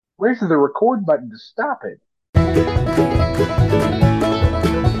Where's the record button to stop it?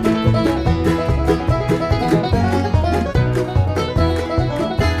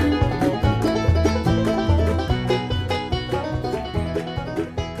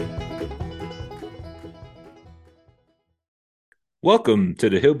 Welcome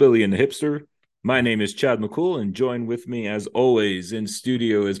to the Hillbilly and the Hipster. My name is Chad McCool, and joined with me, as always, in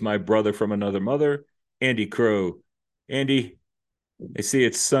studio is my brother from another mother, Andy Crow. Andy, I see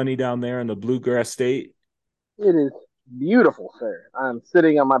it's sunny down there in the Bluegrass State. It is beautiful, sir. I'm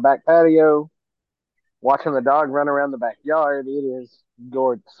sitting on my back patio, watching the dog run around the backyard. It is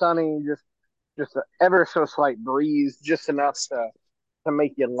gorgeous, sunny, just an ever so slight breeze, just enough to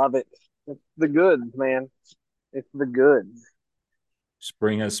make you love it. It's the goods, man. It's the goods.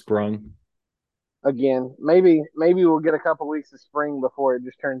 Spring has sprung. Again, maybe we'll get a couple weeks of spring before it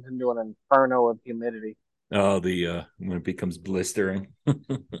just turns into an inferno of humidity. Oh, the when it becomes blistering.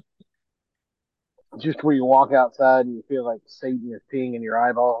 Just where you walk outside and you feel like Satan is peeing in your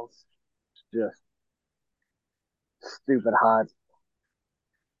eyeballs. Just stupid hot.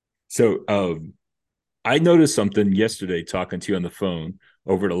 So, I noticed something yesterday talking to you on the phone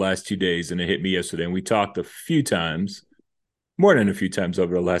over the last 2 days, and it hit me yesterday. And we talked a few times, more than a few times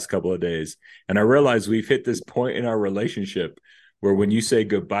over the last couple of days. And I realized we've hit this point in our relationship where when you say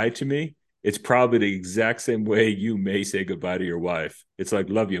goodbye to me, it's probably the exact same way you may say goodbye to your wife. It's like,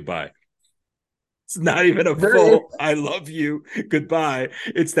 love you, bye. It's not even a There is, full, I love you, goodbye.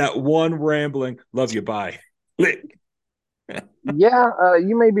 It's that one rambling, love you, bye. yeah,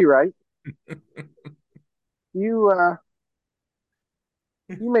 you may be right. You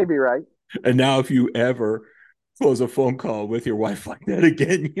you may be right. And now, if you ever close a phone call with your wife like that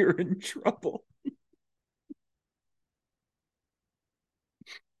again, you're in trouble.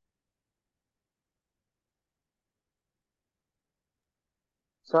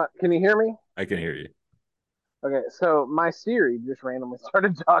 So can you hear me? I can hear you. Okay, so my Siri just randomly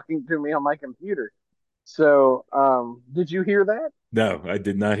started talking to me on my computer. So did you hear that? No, I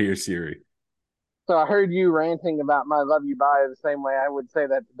did not hear Siri. So I heard you ranting about my love you bye the same way I would say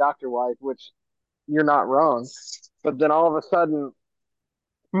that to Dr. White, which you're not wrong. But then all of a sudden,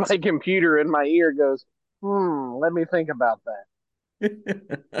 my computer in my ear goes, let me think about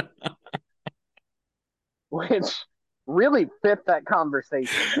that, which really fit that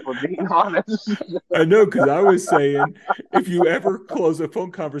conversation, if we're being honest. I know, because I was saying if you ever close a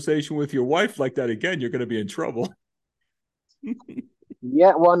phone conversation with your wife like that again, you're going to be in trouble.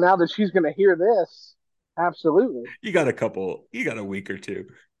 Yeah, well, now that she's going to hear this, absolutely. You got a week or two.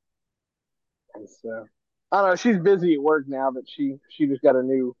 And so, I don't know. She's busy at work now, but she just got a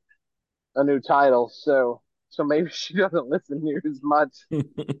new title, so maybe she doesn't listen near as much.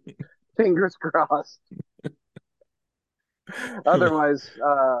 Fingers crossed. Otherwise,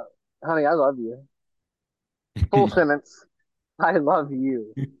 honey, I love you. Full sentence. I love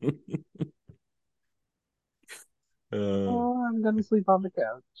you. uh, Oh, I'm gonna sleep on the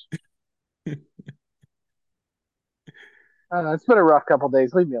couch. It's been a rough couple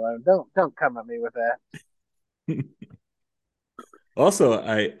days. Leave me alone. Don't come at me with that. Also,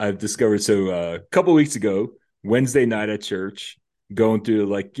 I've discovered a couple weeks ago, Wednesday night at church, going through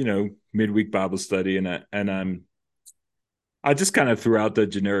like midweek Bible study, I just kind of threw out the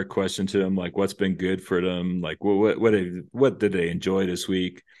generic question to them, like what's been good for them, like what did they enjoy this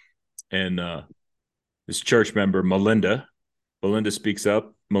week, and this church member Melinda speaks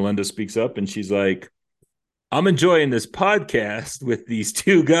up, and she's like, I'm enjoying this podcast with these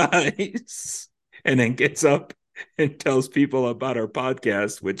two guys, and then gets up and tells people about our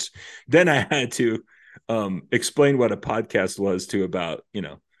podcast, which then I had to explain what a podcast was to about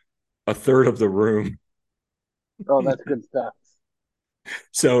a third of the room. Oh, that's good stuff.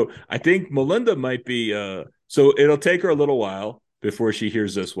 So I think Melinda might be so it'll take her a little while before she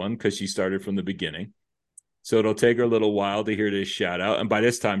hears this one because she started from the beginning. So it'll take her a little while to hear this shout out. And by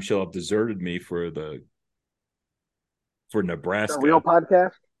this time she'll have deserted me for A real Nebraska.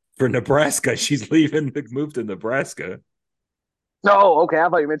 podcast? For Nebraska. She's leaving to move to Nebraska. No, okay. I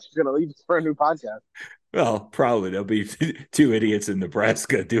thought you meant she's gonna leave us for a new podcast. Well, probably there'll be two idiots in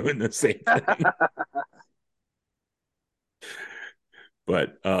Nebraska doing the same thing.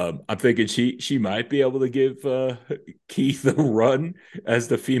 But I'm thinking she might be able to give Keith a run as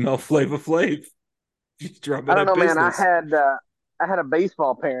the female Flava Flav. She's I drumming don't up know, man. business. I had a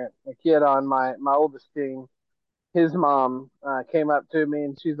baseball parent, a kid on my oldest team. His mom came up to me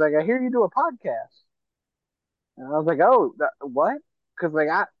and she's like, "I hear you do a podcast." And I was like, "Oh, what?" Because like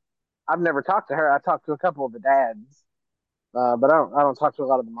I've never talked to her. I talked to a couple of the dads, but I don't talk to a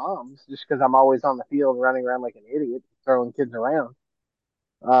lot of the moms just because I'm always on the field running around like an idiot, throwing kids around.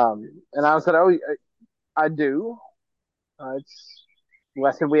 And I said, "Oh, I do. It's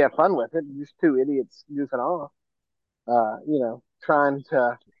well, I said we have fun with it. Just two idiots goofing off. Trying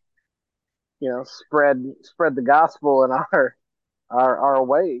to spread the gospel in our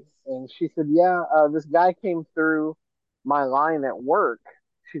way." And she said, "Yeah, this guy came through my line at work.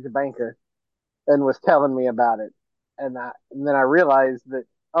 She's a banker, and was telling me about it. And then I realized that,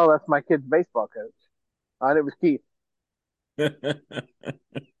 oh, that's my kid's baseball coach. And it was Keith.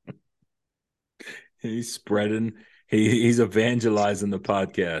 He's spreading. He's evangelizing the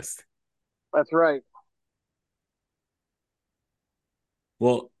podcast. That's right.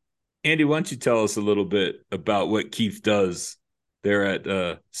 Well, Andy, why don't you tell us a little bit about what Keith does there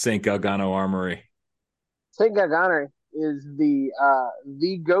at St. Galgano Armory? St. Gagano is the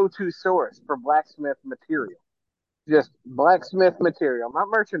go-to source for blacksmith material. Just blacksmith material, not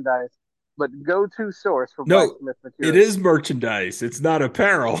merchandise, but go-to source for No, blacksmith it material. is merchandise. It's not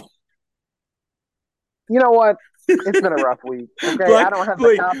apparel. You know what? It's been a rough week. Okay, I don't have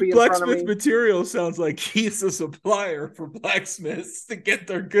the copy in front of Blacksmith me. material sounds like he's a supplier for blacksmiths to get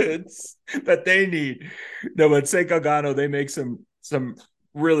their goods that they need. No, but St. Galgano, they make some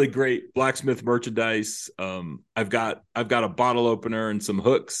really great blacksmith merchandise. I've got a bottle opener and some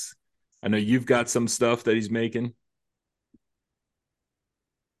hooks. I know you've got some stuff that he's making.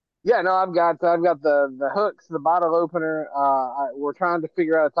 Yeah, no, I've got the hooks, the bottle opener. We're trying to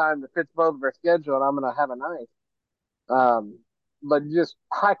figure out a time that fits both of our schedule, and I'm gonna have a night. Um, but just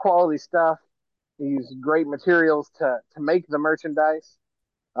high quality stuff. They use great materials to make the merchandise,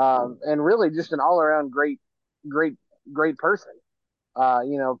 and really just an all around great, great person.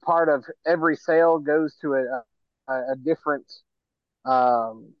 Part of every sale goes to a different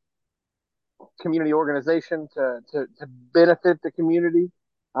um, community organization to benefit the community.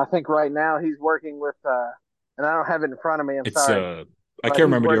 I think right now he's working with, and I don't have it in front of me. I'm It's sorry, I but can't he's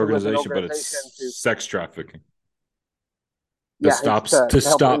remember the working with an organization, but organization it's to, sex trafficking. To yeah, it's stop to to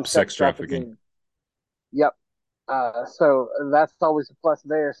help end stop sex sex trafficking. trafficking. Yep. So that's always a plus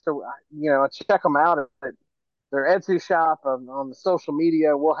there. So check them out at their Etsy shop on the social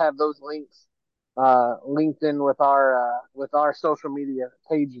media. We'll have those links linked in with our social media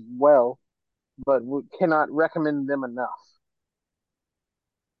page as well. But we cannot recommend them enough.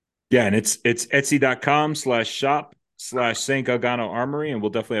 Yeah, and it's etsy.com/shop/St. Galgano Armory, and we'll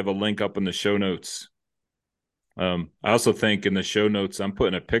definitely have a link up in the show notes. I also think in the show notes, I'm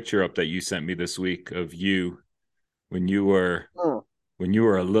putting a picture up that you sent me this week of you when you were Mm. when you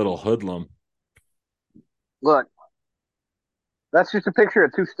were a little hoodlum. Look, that's just a picture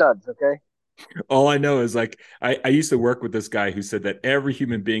of two studs. Okay. All I know is like I used to work with this guy who said that every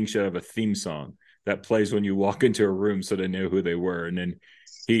human being should have a theme song that plays when you walk into a room so they know who they were. And then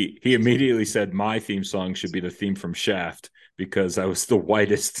he immediately said my theme song should be the theme from Shaft because I was the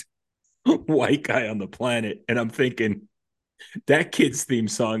whitest white guy on the planet. And I'm thinking that kid's theme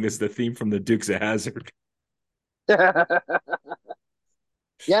song is the theme from the Dukes of Hazzard.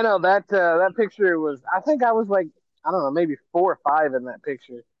 Yeah, no, that picture was. I think I was like, I don't know, maybe 4 or 5 in that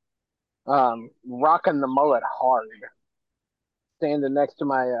picture. Rocking the mullet hard, standing next to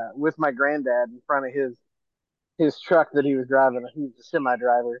my with my granddad in front of his truck that he was driving. He was a semi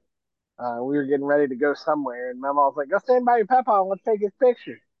driver. We were getting ready to go somewhere, and my mom was like, "Go stand by your papa and let's take his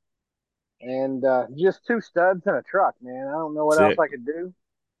picture." And just two studs in a truck, man. I don't know what That's else it. I could do,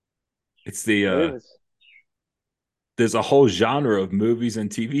 It's the but it was. there's a whole genre of movies and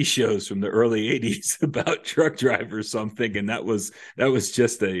TV shows from the early 80s about truck drivers. So I'm thinking that was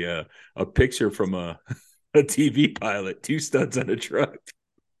just a picture from a TV pilot, two studs on a truck.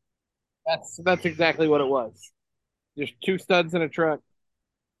 That's exactly what it was. Just two studs in a truck.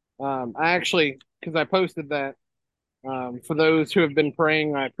 I actually, because I posted that, for those who have been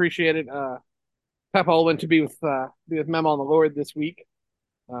praying, I appreciate it. Papa went to be with Mem on the Lord this week.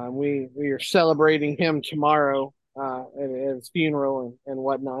 We are celebrating him tomorrow at his funeral and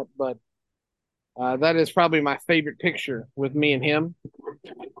whatnot. But that is probably my favorite picture with me and him.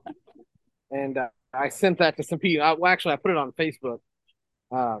 And I sent that to some people. Well, actually, I put it on Facebook,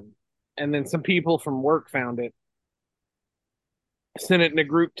 um, and then some people from work found it, sent it in a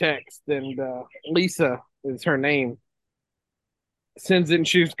group text, and Lisa is her name. Sends in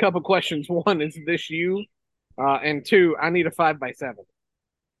she's a couple questions. One, is this you? And two, I need a 5x7.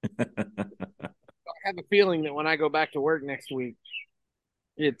 I have a feeling that when I go back to work next week,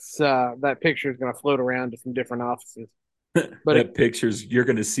 it's that picture is going to float around to some different offices. But That picture's you're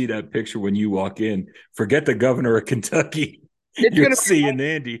going to see that picture when you walk in. Forget the governor of Kentucky. it's You're going to be seeing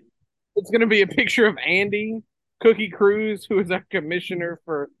Andy. it's going to be a picture of Andy Cookie Cruz, who is our commissioner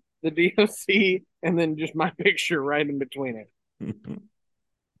for the DOC, and then just my picture right in between it.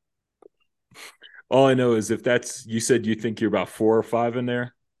 All I know is if that's you said you think you're about 4 or 5 in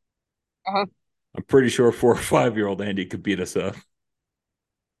there. Uh-huh. I'm pretty sure 4 or 5 year old Andy could beat us up.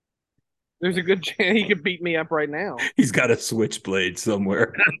 There's a good chance he could beat me up right now. He's got a switchblade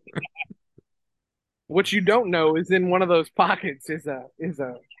somewhere. What you don't know is in one of those pockets is a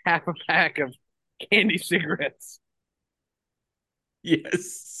half a pack of candy cigarettes.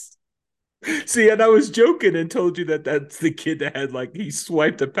 Yes. See, and I was joking and told you that that's the kid that had like he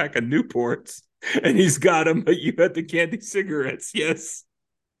swiped a pack of Newports and he's got them, but you had the candy cigarettes. Yes.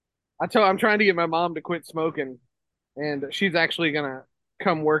 I'm trying to get my mom to quit smoking, and she's actually gonna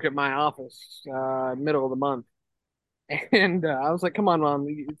come work at my office middle of the month. And I was like, "Come on, mom,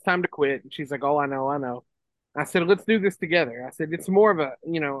 it's time to quit." And she's like, "Oh, I know, I know." I said, "Let's do this together." I said, "It's more of a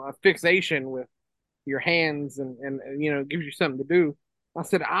a fixation with your hands and gives you something to do." I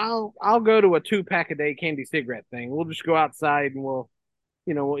said, "I'll go to a 2 pack a day candy cigarette thing. We'll just go outside and we'll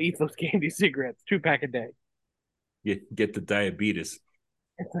eat those candy cigarettes 2 pack a day. Get the diabetes.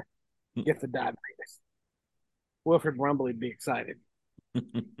 Get the diabetes." Wilfred Rumbly'd be excited.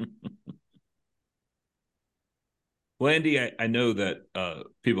 Well, Andy, I know that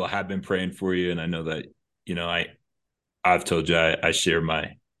people have been praying for you, and I know that I've told you I share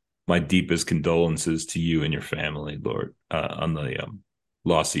my deepest condolences to you and your family, Lord, on the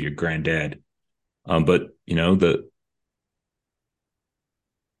loss of your granddad. But the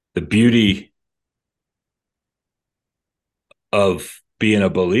beauty of being a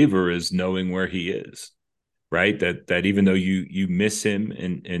believer is knowing where he is, right? That even though you miss him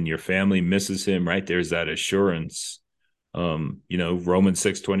and your family misses him, right? There's that assurance. Romans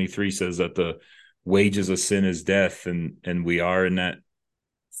 6:23 says that the wages of sin is death, and we are in that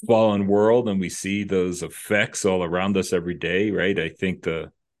fallen world, and we see those effects all around us every day, right? I think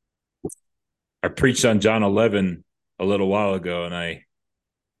the I preached on John 11 a little while ago, and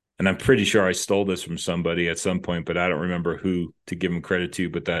I'm pretty sure I stole this from somebody at some point, but I don't remember who to give him credit to.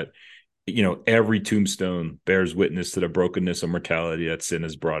 But that every tombstone bears witness to the brokenness and mortality that sin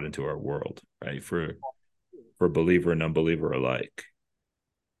has brought into our world, right? For believer and unbeliever alike.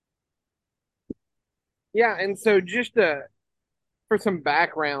 Yeah, and so just for some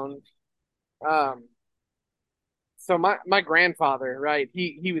background, um, so my grandfather, right?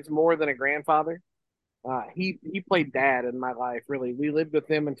 He was more than a grandfather. He played dad in my life. Really, we lived with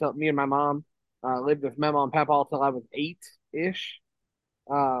him until me and my mom lived with Mama and Papa until I was 8 ish.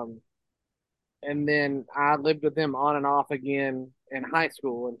 Um, and then I lived with them on and off again in high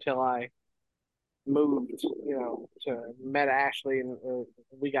school until I moved, to met Ashley and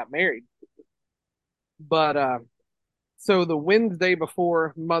we got married. But so the Wednesday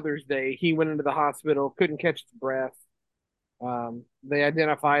before Mother's Day, he went into the hospital, couldn't catch his breath. They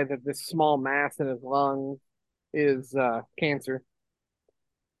identified that this small mass in his lung is cancer.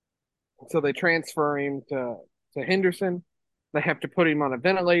 So they transfer him to Henderson. They have to put him on a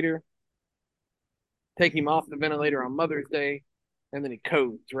ventilator, take him off the ventilator on Mother's Day, and then he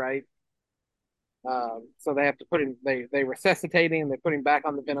codes, right? So they have to put him. They resuscitate him. They put him back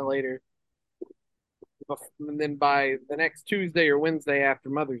on the ventilator, and then by the next Tuesday or Wednesday after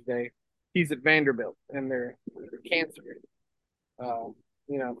Mother's Day, he's at Vanderbilt, and they're cancer.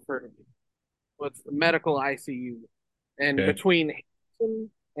 For what's the medical ICU, and Okay. between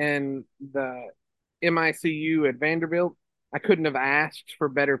him and the MICU at Vanderbilt, I couldn't have asked for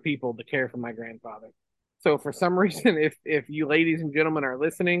better people to care for my grandfather. So for some reason, if you ladies and gentlemen are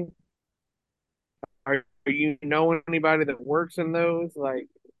listening, are you know anybody that works in those, like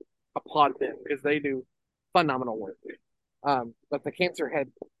applaud them because they do phenomenal work. But the cancer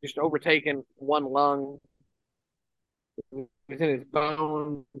had just overtaken one lung. It was in his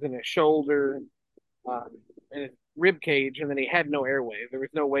bones, in his shoulder, um, in his rib cage, and then he had no airway. There was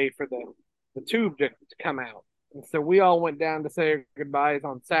no way for the tube to come out. And so we all went down to say our goodbyes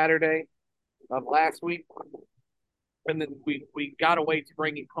on Saturday of last week, and then we got away to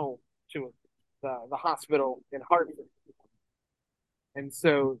bring him home to the hospital in Hartford. And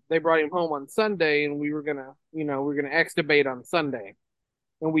so they brought him home on Sunday, and we were gonna extubate on Sunday,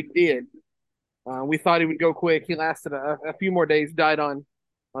 and we did. We thought he would go quick. He lasted a few more days. Died on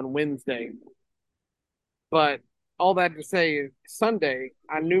Wednesday. But all that to say is Sunday,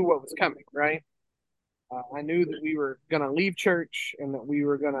 I knew what was coming. Right? I knew that we were gonna leave church and that we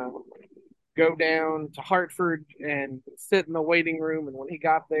were gonna go down to Hartford and sit in the waiting room. And when he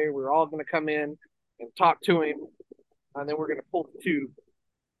got there, we were all gonna come in and talk to him, and then we're gonna pull the tube.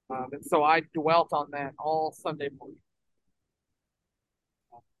 And so I dwelt on that all Sunday morning,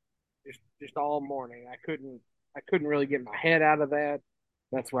 just all morning. I couldn't really get my head out of that.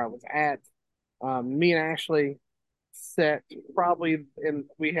 That's where I was at. Me and Ashley sat probably, and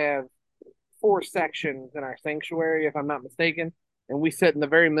we have four sections in our sanctuary, if I'm not mistaken, and we sit in the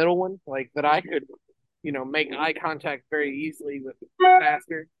very middle one, like that I could, make eye contact very easily with the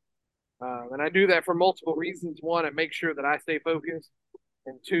pastor. And I do that for multiple reasons. One, it makes sure that I stay focused.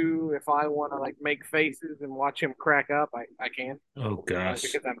 And two, if I want to like make faces and watch him crack up, I can, Oh gosh.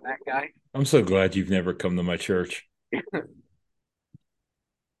 because I'm that guy. I'm so glad you've never come to my church.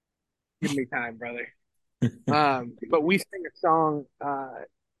 Give me time, brother. But we sing a song. I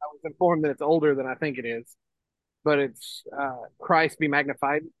was informed that it's older than I think it is, but it's Christ be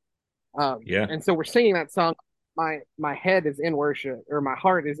magnified. Yeah. And so we're singing that song. My head is in worship, or my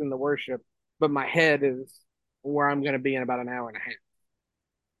heart is in the worship, but my head is where I'm going to be in about an hour and a half.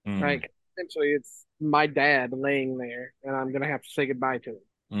 Mm. Right? Essentially, it's my dad laying there, and I'm going to have to say goodbye to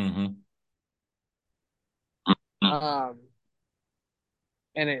him. Hmm. Um,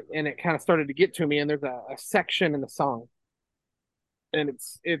 and it kind of started to get to me. And there's a section in the song, and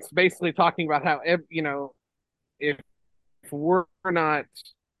it's basically talking about how if we're not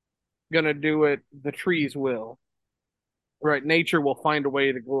going to do it, the trees will. Right? Nature will find a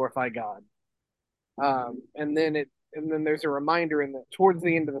way to glorify God. And then there's a reminder in the towards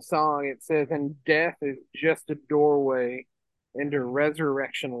the end of the song. It says, "And death is just a doorway into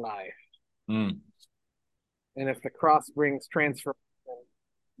resurrection life. Mm. And if the cross brings transformation,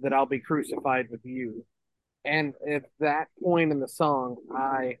 that I'll be crucified with you." And at that point in the song,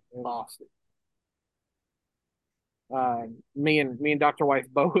 I lost it. Me and Dr. Weiss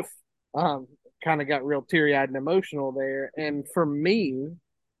both um, kind of got real teary eyed and emotional there. And for me,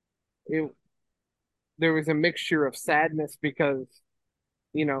 it there was a mixture of sadness because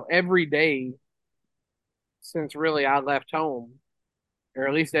every day since really I left home, or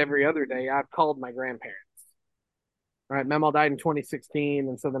at least every other day, I've called my grandparents. Right, Memo died in 2016,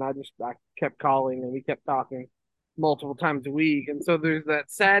 and so then I kept calling and we kept talking multiple times a week, and so there's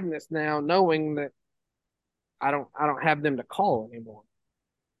that sadness now knowing that I don't have them to call anymore.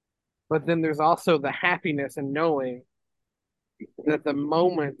 But then there's also the happiness in knowing that the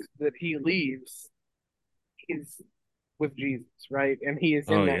moment that he leaves, he's with Jesus, right? And he is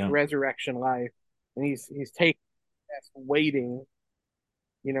Oh in that yeah. resurrection life, and he's taking that's waiting.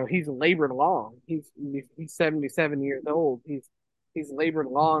 He's labored long. He's 77 years old. He's labored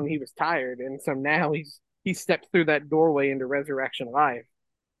long. He was tired, and so now he stepped through that doorway into resurrection life,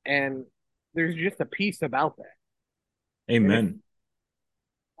 and there's just a peace about that. And if Amen.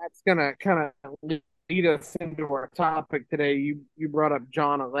 that's gonna kind of lead us into our topic today, you brought up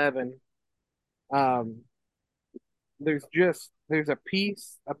John 11. Um, there's a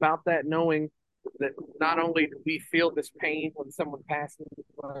peace about that, knowing that not only do we feel this pain when someone passes,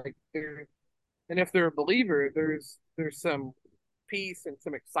 like and if they're a believer, there's some peace and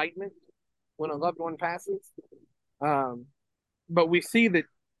some excitement when a loved one passes. Um, but we see that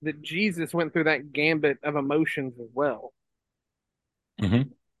Jesus went through that gambit of emotions as well. Hmm.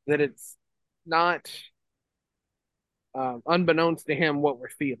 That it's not unbeknownst to him what we're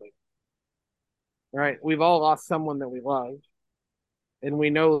feeling. Right? We've all lost someone that we love, and we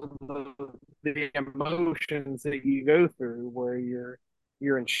know the emotions that you go through, where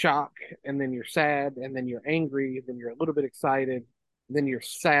you're in shock, and then you're sad, and then you're angry, then you're a little bit excited, then you're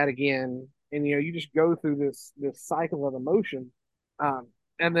sad again, and you just go through this cycle of emotion. Um,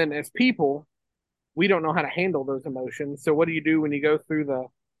 and then as people, we don't know how to handle those emotions. So what do you do when you go through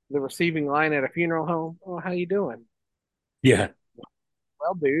the receiving line at a funeral home? Oh, how you doing? Yeah.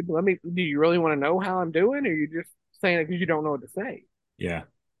 Well, dude, do you really want to know how I'm doing, or are you just saying it because you don't know what to say? Yeah.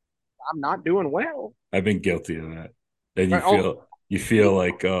 I'm not doing well. I've been guilty of that. Then Right? Oh, you feel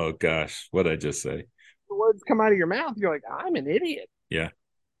like, oh gosh, what did I just say? the words come out of your mouth, you're like, I'm an idiot. Yeah.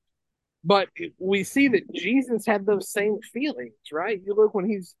 But we see that Jesus had those same feelings, right? You look when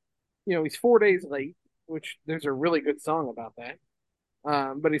he's 4 days late, which there's a really good song about that.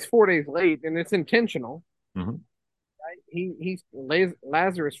 But he's 4 days late, and it's intentional, Hmm. right? He's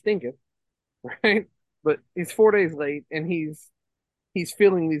Lazarus stinketh, right? But he's 4 days late, and he's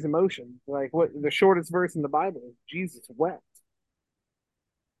feeling these emotions. Like what the shortest verse in the Bible is Jesus wept,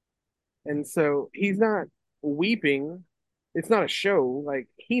 and so he's not weeping. It's not a show. Like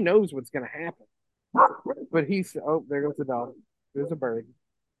he knows what's going to happen, but there goes the dog. There's a bird.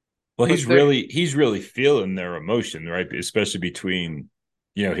 Well, But he's really feeling their emotion, right? Especially between,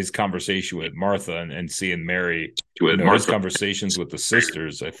 his conversation with Martha and seeing Mary, with his Martha. conversations with the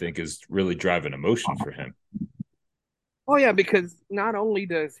sisters, I think is really driving emotion for him. Oh yeah, because not only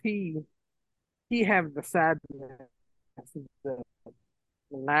does he have the sadness that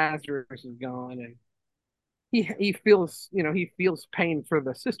Lazarus is gone, and he feels pain for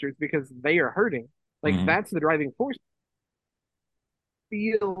the sisters because they are hurting. Like Hmm. that's the driving force.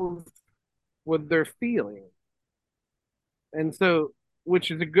 Feels what they're feeling. And so,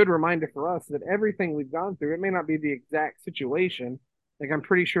 which is a good reminder for us that everything we've gone through, it may not be the exact situation. Like, I'm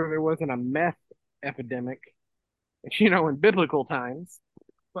pretty sure there wasn't a meth epidemic, in biblical times,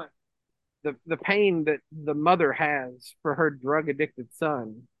 but the pain that the mother has for her drug addicted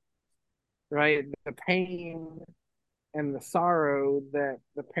son, right? The pain and the sorrow that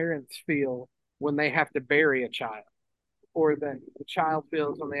the parents feel when they have to bury a child, or that the child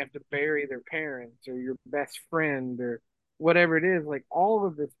feels when they have to bury their parents or your best friend or whatever it is. Like, all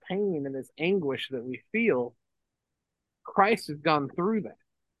of this pain and this anguish that we feel, Christ has gone through that.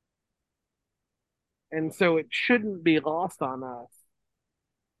 And so it shouldn't be lost on us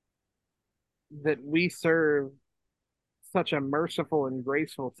that we serve such a merciful and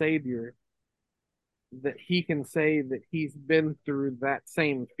graceful Savior, that he can say that he's been through that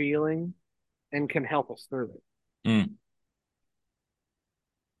same feeling and can help us through it. Mm.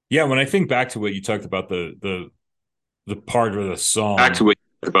 Yeah, when I think back to what you talked about, the part of the Back to song, what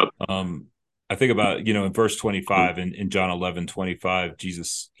you about. I think about, in verse 25 in John 11:25,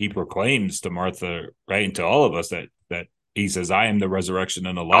 Jesus, he proclaims to Martha, right, and to all of us that he says, I am the resurrection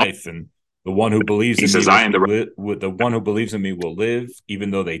and the life, and the one who believes He in me says, I am the the one who believes in me will live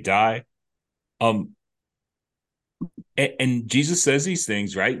even though they die. Um, and Jesus says these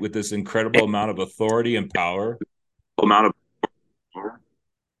things, right, with this incredible amount of authority and power, amount of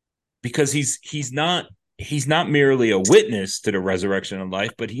because he's not merely a witness to the resurrection of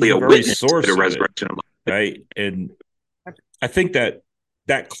life, but he's the a very witness to the source of it, resurrection of life. right? And I think that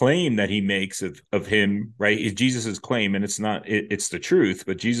that claim that he makes of him, right, is Jesus's claim, and it's not it's the truth,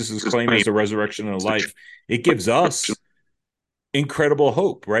 but Jesus's claim as the resurrection and the life, it gives us incredible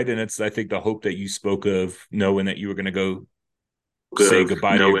hope, right? And it's, I think, the hope that you spoke of, knowing that you were going to go say Of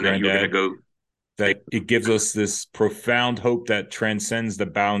goodbye to your knowing that you were going to granddad, go. that it gives us this profound hope that transcends the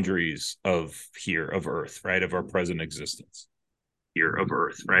boundaries of here, of earth, right, of our present existence Here of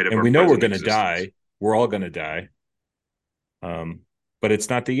earth, right? Of and our we know we're present going to existence. die, we're all going to die, um, but it's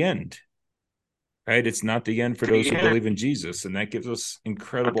not the end, right? It's not the end for those who Yeah, believe in Jesus, and that gives us not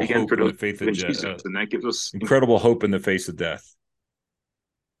incredible the end hope for in those the faith who of in Jesus, and that gives us. incredible hope in the face of death.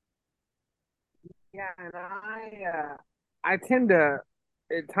 Yeah, and I tend to,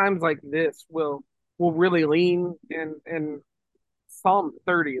 at times like this, will really lean in Psalm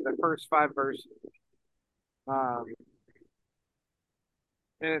 30, the first five verses. Um,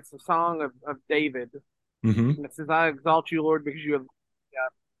 and it's a song of David. Mm-hmm. And it says, I exalt you, Lord, because you have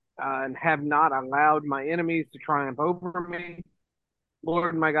and have not allowed my enemies to triumph over me.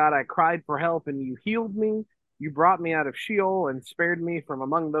 Lord my God, I cried for help and you healed me. You brought me out of Sheol and spared me from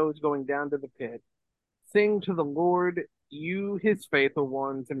among those going down to the pit. Sing to the Lord, you his faithful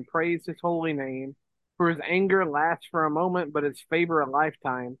ones, and praise his holy name. For his anger lasts for a moment, but his favor a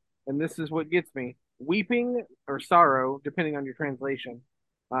lifetime. And this is what gets me: weeping or sorrow, depending on your translation.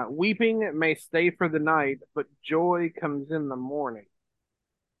 Weeping may stay for the night, but joy comes in the morning.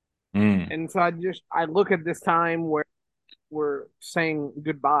 Mm. And so I look at this time where we're saying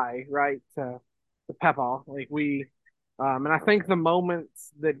goodbye, right, to Peppa. Like, and I think the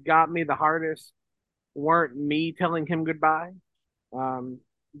moments that got me the hardest weren't me telling him goodbye, um,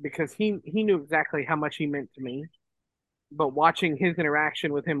 because he knew exactly how much he meant to me. But watching his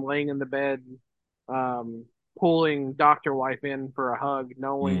interaction with him laying in the bed, um, pulling Doctor Wife in for a hug,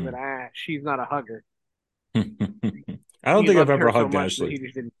 knowing that Mm. she's not a hugger. I don't He think I've loved her ever so hugged much that Ashley. he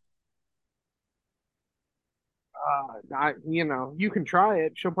just didn't. You can try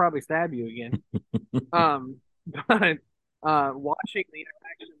it. She'll probably stab you again. Um, but watching the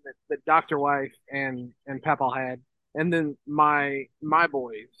interaction that Doctor Wife and Peppa had, and then my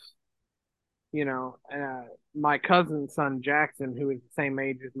boys, my cousin's son Jackson, who is the same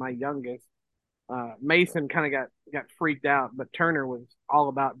age as my youngest. Mason kind of got freaked out, but Turner was all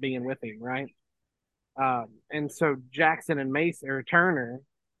about being with him, right? And so Jackson and Mason or Turner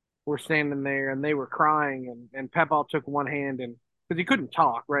were standing there and they were crying, and Peppa took one hand, and because he couldn't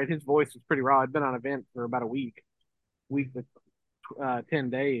talk, right? His voice was pretty raw. I'd been on a vent for about a week to 10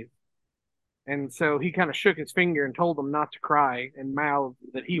 days. And so he kind of shook his finger and told them not to cry and mouthed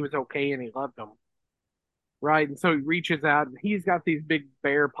that he was okay and he loved them. Right. And so he reaches out and he's got these big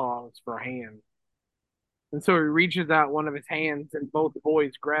bear paws for hands. And so he reaches out one of his hands and both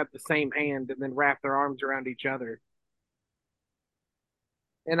boys grab the same hand and then wrap their arms around each other.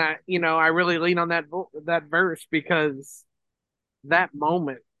 And I really lean on that verse because that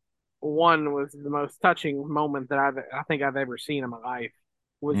moment, one, was the most touching moment that I think I've ever seen in my life.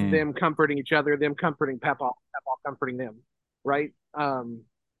 Was Mm. them comforting each other, them comforting Peppa, Peppa comforting them, right? And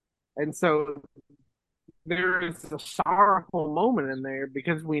so there is a sorrowful moment in there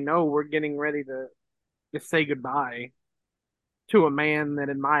because we know we're getting ready to say goodbye to a man that,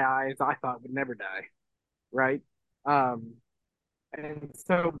 in my eyes, I thought would never die, right? Um, and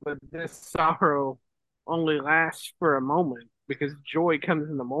so, but this sorrow only lasts for a moment because joy comes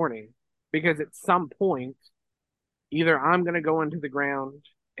in the morning. Because at some point, either I'm going to go into the ground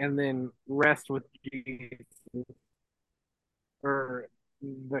and then rest with Jesus, or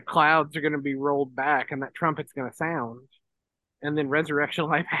the clouds are going to be rolled back and that trumpet's going to sound, and then resurrection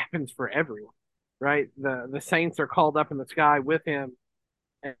life happens for everyone, right? The saints are called up in the sky with him,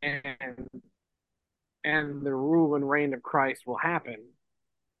 and and the rule and reign of Christ will happen.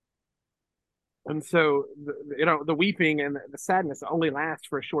 And so, the weeping and the sadness only lasts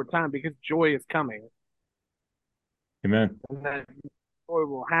for a short time because joy is coming, Amen. and that joy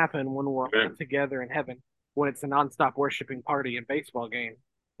will happen when we're all together in heaven, when it's a nonstop worshiping party and baseball game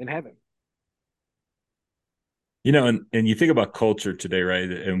in heaven. And you think about culture today, right?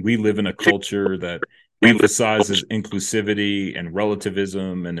 And we live in a culture that emphasizes inclusivity and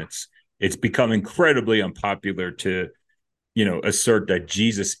relativism, and it's become incredibly unpopular to, assert that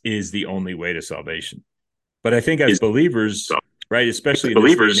Jesus is the only way to salvation. But I think as believers, right, especially in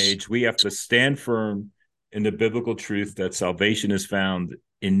this day and age, we have to stand firm in the biblical truth that salvation is found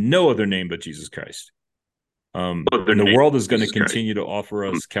in no other name but Jesus Christ. And the world is going to continue to offer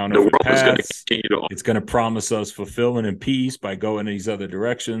us counterfeit paths. It's going to promise us fulfillment and peace by going these other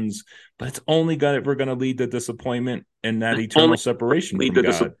directions, but it's only ever going to lead to disappointment and that eternal separation from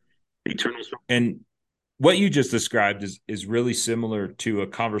God. And what you just described is really similar to a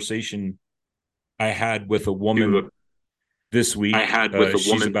conversation I had with a woman this week.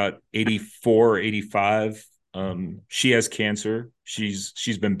 She's about 84, 85. She has cancer.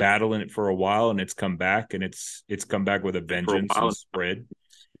 She's been battling it for a while, and it's come back, and it's come back with a vengeance and spread.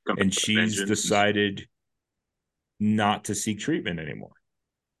 And she's decided not to seek treatment anymore,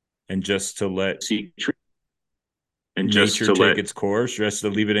 and just to let nature take its course, just to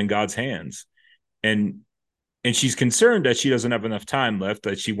leave it in God's hands. And she's concerned that she doesn't have enough time left,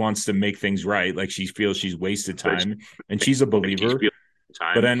 that she wants to make things right, like she feels she's wasted time, and she's a believer.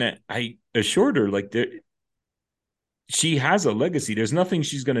 But then I assured her, like, she has a legacy. There's nothing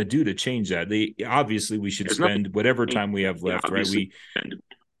she's going to do to change that. Obviously we should spend whatever time we have left, right?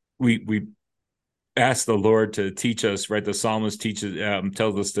 We ask the Lord to teach us, right? The psalmist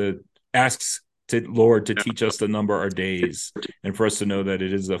tells us to asks to Lord to teach us to number our days, and for us to know that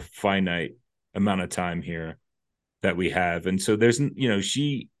it is a finite amount of time here that we have. And so there's,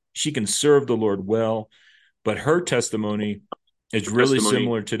 she can serve the Lord well, but her testimony is really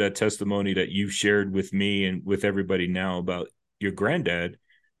similar to that testimony that you've shared with me and with everybody now about your granddad,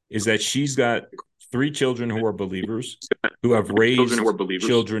 is that she's got three children who are believers, who have raised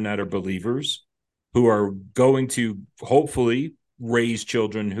children that are believers, who are going to hopefully raise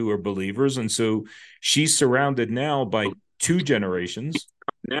children who are believers. And so she's surrounded now by two generations.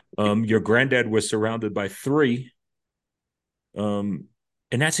 Your granddad was surrounded by three. And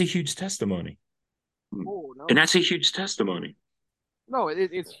that's a huge testimony. Oh, no. And that's a huge testimony. No,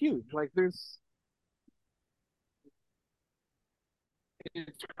 it's huge. Like, it's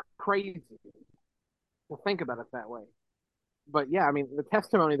crazy to think about it that way. But yeah, I mean, the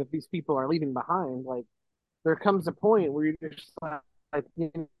testimony that these people are leaving behind, like, there comes a point where you're just like,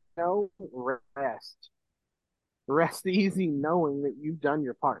 rest. Rest easy knowing that you've done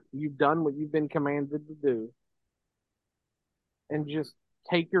your part. You've done what you've been commanded to do. And just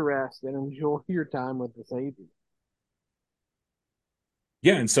take your rest and enjoy your time with the Savior.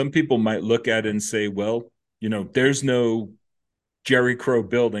 Yeah, and some people might look at it and say, well, there's no Jerry Crow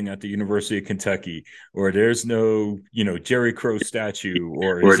building at the University of Kentucky, or there's no, Jerry Crow statue,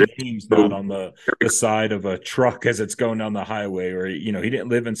 or his name's not on the side of a truck as it's going down the highway, or, he didn't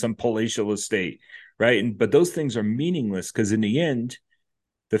live in some palatial estate, right? But those things are meaningless because in the end,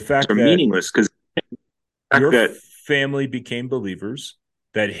 the fact that your family became believers,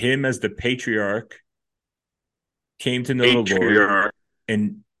 that him as the patriarch came to know the Lord,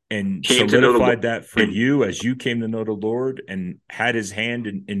 and solidified that for you as you came to know the Lord and had his hand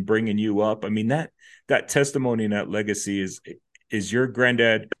in bringing you up. I mean, that testimony and that legacy is your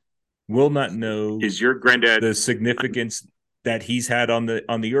granddad will not know the significance that he's had on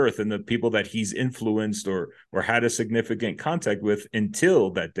the earth and the people that he's influenced or had a significant contact with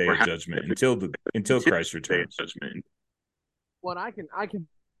until that day of judgment, until Christ returns. Well, I can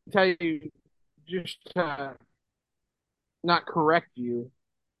tell you, just not correct you,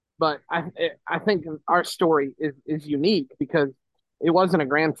 but I think our story is unique because it wasn't a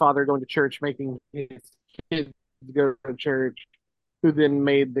grandfather going to church making his kids go to church. who then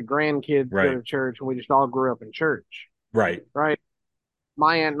made the grandkids go Right. to church, and we just all grew up in church, Right. right?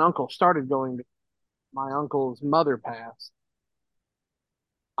 My aunt and uncle started going to, my uncle's mother passed.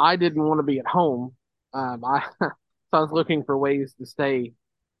 I didn't want to be at home. I so I was looking for ways to stay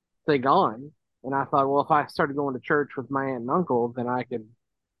gone, and I thought, well, if I started going to church with my aunt and uncle, then I could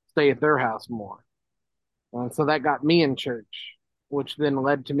stay at their house more. And so that got me in church, which then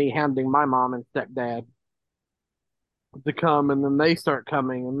led to me hounding my mom and stepdad to come, and then they start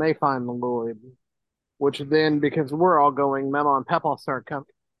coming and they find the Lord, which then, because we're all going, Mama and Papa start coming,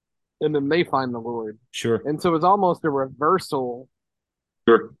 and then they find the Lord. Sure. And so it's almost a reversal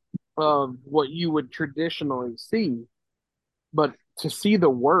Sure. of what you would traditionally see. But to see the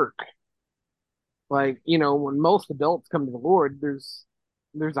work, like, when most adults come to the Lord, there's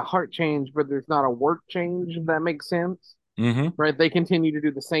a heart change, but there's not a work change, if that makes sense. Mm-hmm. Right? They continue to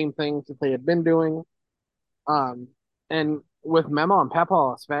do the same things that they had been doing. Um, and with Memo and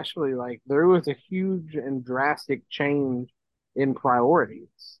Peppa especially, like there was a huge and drastic change in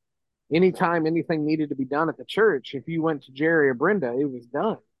priorities. Anytime anything needed to be done at the church, if you went to Jerry or Brenda, it was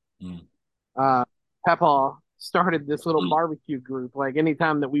done. Mm. Uh, Peppa started this little barbecue group. Like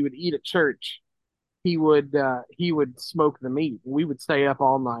anytime that we would eat at church, he would smoke the meat. We would stay up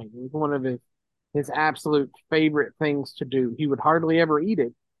all night. It was one of his absolute favorite things to do. He would hardly ever eat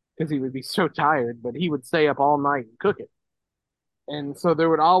it because he would be so tired, but he would stay up all night and cook it. And so there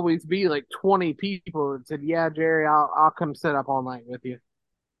would always be like 20 people that said, "Yeah, Jerry, I'll come sit up all night with you."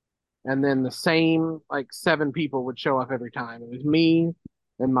 And then the same like seven people would show up every time. It was me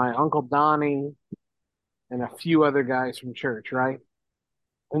and my uncle Donnie and a few other guys from church, right?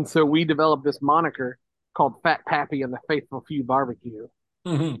 And so we developed this moniker called Fat Pappy and the Faithful Few Barbecue.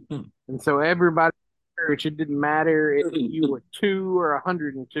 Mm-hmm. And so everybody in church, it didn't matter if you were two or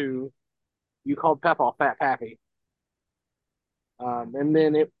 102, you called Peppa Fat Pappy. And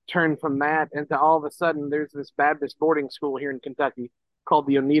then it turned from that into all of a sudden there's this Baptist boarding school here in Kentucky called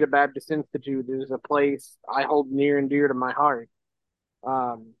the Oneida Baptist Institute. It is a place I hold near and dear to my heart.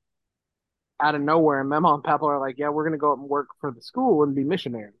 Um, Out of nowhere, Memo and Papa are like, "Yeah, we're going to go up and work for the school and be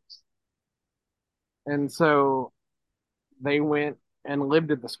missionaries." And so they went and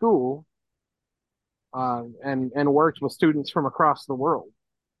lived at the school, and worked with students from across the world.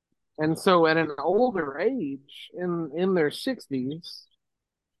 And so at an older age, in their 60s,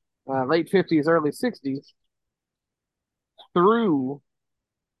 late 50s, early 60s, through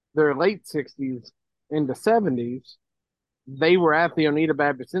their late 60s into 70s, they were at the Oneida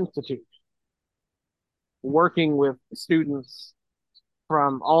Baptist Institute working with students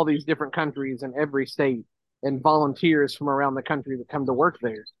from all these different countries in every state and volunteers from around the country that come to work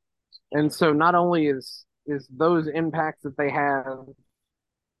there. And so not only is those impacts that they have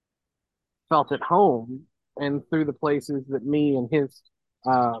felt at home and through the places that me and his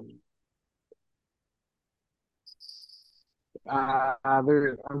um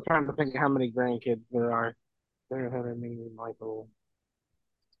I'm trying to think of how many grandkids there are. There are me, Michael,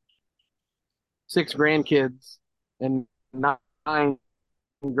 six grandkids and nine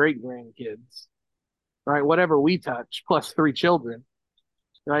great grandkids, right? Whatever we touch, plus three children,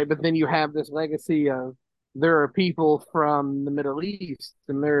 right? But then you have this legacy of there are people from the Middle East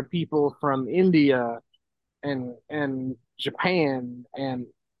and there are people from India and Japan and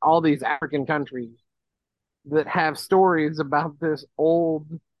all these African countries that have stories about this old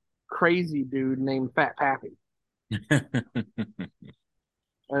crazy dude named Fat Pappy.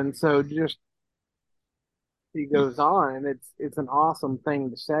 And so just he goes on, it's an awesome thing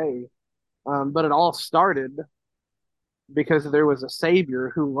to say. But it all started because there was a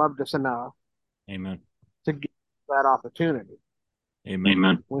savior who loved us enough Amen. to give that opportunity. Amen.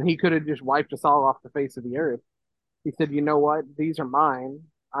 Amen. When he could have just wiped us all off the face of the earth, he said, "You know what? These are mine.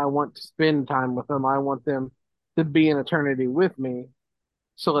 I want to spend time with them. I want them to be in eternity with me.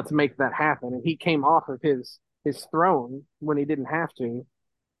 So let's make that happen." And he came off of his throne when he didn't have to.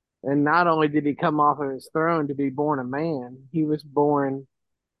 And not only did he come off of his throne to be born a man, he was born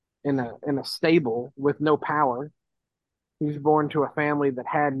in a stable with no power. He was born to a family that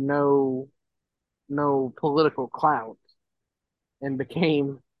had no political clout and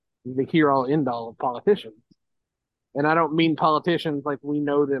became the hero all end all of politicians. And I don't mean politicians like we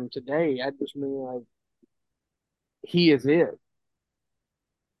know them today. I just mean like he is it.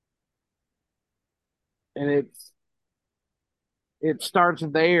 And it starts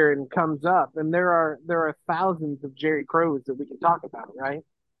there and comes up. And there are thousands of Jerry Crows that we can talk about, right?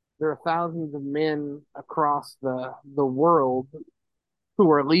 There are thousands of men across the world who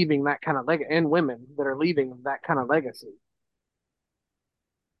are leaving that kind of legacy, and women that are leaving that kind of legacy.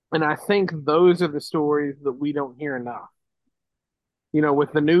 And I think those are the stories that we don't hear enough.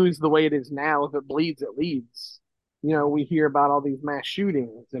 With the news the way it is now, if it bleeds, it leads. We hear about all these mass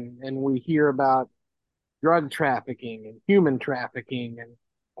shootings, and we hear about drug trafficking and human trafficking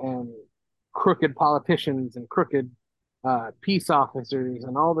and crooked politicians and crooked peace officers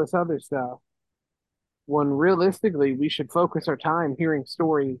and all this other stuff. When realistically, we should focus our time hearing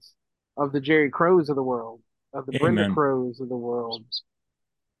stories of the Jerry Crows of the world, of the Brenda Amen. Crows of the world,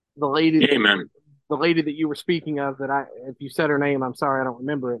 the lady, Amen. The lady that you were speaking of. If you said her name, I'm sorry, I don't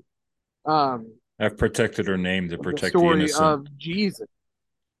remember it. Um, I've protected her name to the protect the story innocent. of Jesus.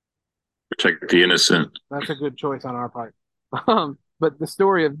 Protect the innocent. That's a good choice on our part. But the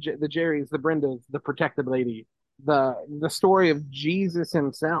story of the Jerrys, the Brendas, the protected lady, the story of Jesus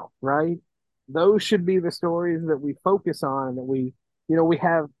himself, right? Those should be the stories that we focus on, and that we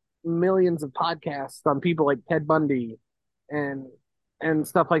have millions of podcasts on people like Ted Bundy and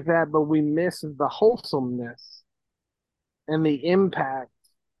stuff like that, but we miss the wholesomeness and the impact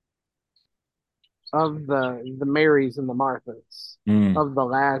of the Marys and the Marthas, Mm. of the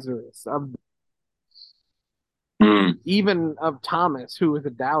Lazarus, of Mm. even of Thomas, who was a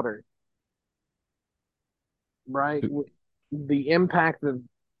doubter, right? The impact of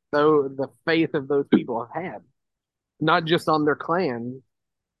the faith of those people have had, not just on their clan,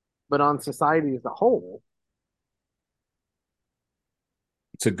 but on society as a whole.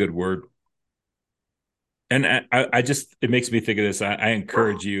 It's a good word. And I just, it makes me think of this. I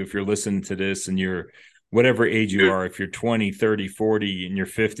encourage you, if you're listening to this and you're whatever age you are, if you're 20, 30, 40, in your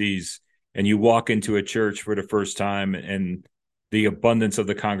 50s, and you walk into a church for the first time and the abundance of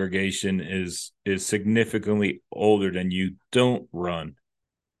the congregation is significantly older than you, don't run.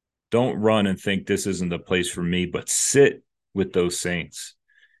 Don't run and think this isn't the place for me, but sit with those saints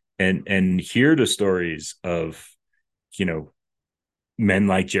and hear the stories of, you know, men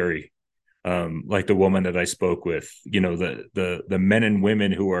like Jerry, like the woman that I spoke with, the men and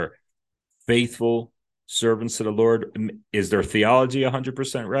women who are faithful servants to the Lord. Is their theology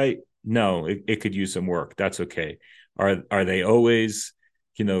 100% right? No, it could use some work. That's okay. Are they always,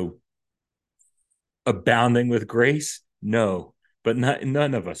 you know, abounding with grace? No, but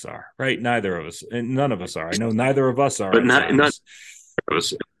none of us are, right? Neither of us, and none of us are. I know neither of us are But at not times.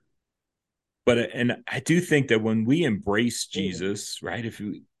 But and I do think that when we embrace Jesus, right? If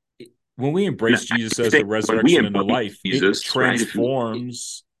we when we embrace Jesus as the when we resurrection and the embrace life, it Jesus, right? If you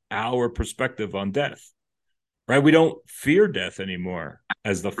transforms our perspective on death, right? We don't fear death anymore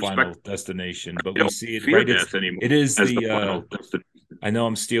as the final respect, destination, but we don't see it, fear right? death anymore It is as the the, final destination. I know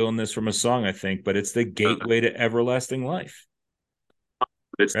I'm stealing this from a song, I think, but it's the gateway to everlasting life,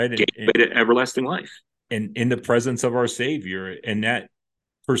 It's right? the gateway to everlasting life. And in the presence of our Savior. And that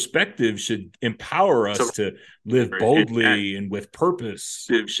perspective should empower So, us to live and that boldly and with purpose,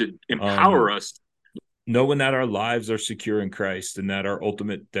 should empower um, us. knowing that our lives are secure in Christ and that our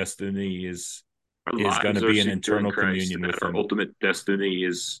ultimate destiny Our is going to lives are be an secure in internal Christ, communion and with that our Him. ultimate destiny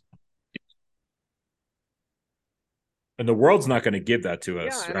is. And the world's not going to give that to Yeah,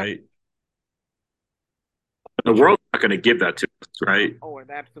 us, and right? The world's not going to give that to us, right? it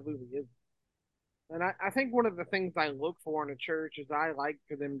absolutely is. And I think one of the things I look for in a church is I like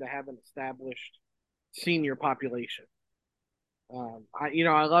for them to have an established senior population.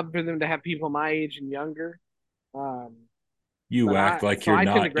 I love for them to have people my age and younger. Um, You act like so you're I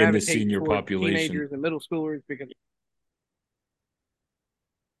tend to not in the gravitate senior towards population. teenagers and middle schoolers because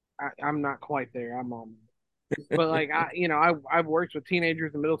I'm not quite there. I'm but like I've worked with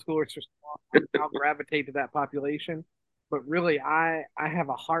teenagers and middle schoolers for so long, I'll gravitate to that population. But really, I have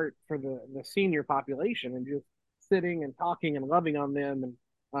a heart for the senior population and just sitting and talking and loving on them.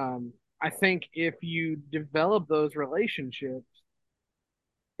 And I think if you develop those relationships,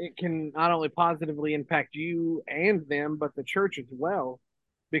 it can not only positively impact you and them, but the church as well.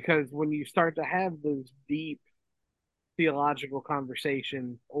 Because when you start to have those deep theological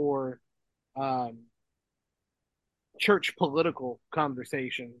conversations or um, church political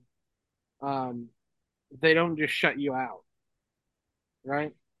conversations, um, they don't just shut you out,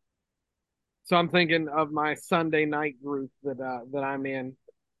 right? So I'm thinking of my Sunday night group that I'm in.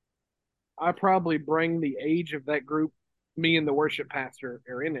 I probably bring the age of that group. Me and the worship pastor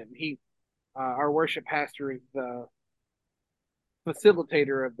are in it. Our worship pastor is the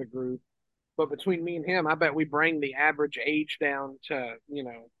facilitator of the group. But between me and him, I bet we bring the average age down to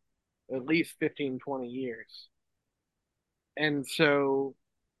at least 15, 20 years. And so,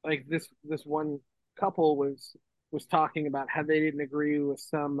 like this one couple was talking about how they didn't agree with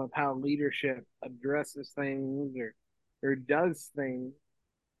some of how leadership addresses things or does things.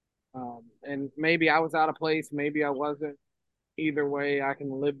 And maybe I was out of place, maybe I wasn't. Either way, I can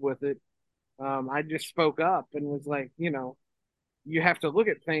live with it. I just spoke up and was like, you have to look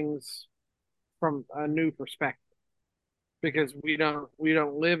at things from a new perspective because we don't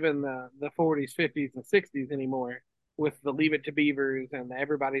live in the 40s, 50s, and 60s anymore with the Leave It to Beavers and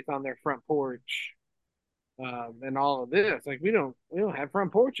everybody's on their front porch and all of this. Like we don't have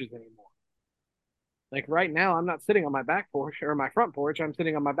front porches anymore. Like right now, I'm not sitting on my back porch or my front porch. I'm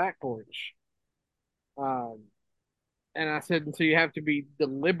sitting on my back porch. Um, and I said, and so you have to be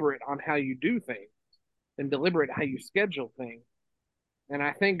deliberate on how you do things and deliberate how you schedule things. And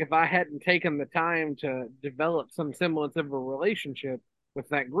I think if I hadn't taken the time to develop some semblance of a relationship with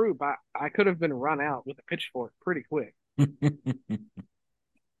that group, I could have been run out with a pitchfork pretty quick.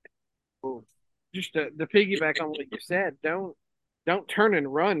 Just to piggyback on what you said, don't turn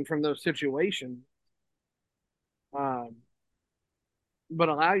and run from those situations, um, but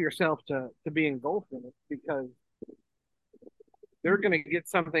allow yourself to be engulfed in it because they're going to get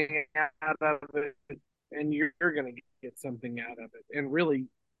something out of it, and you're going to get something out of it, and really,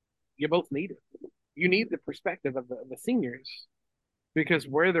 you both need it. You need the perspective of the seniors because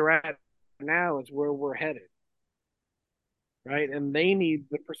where they're at now is where we're headed, right? And they need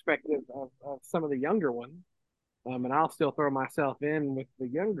the perspective of some of the younger ones. And I'll still throw myself in with the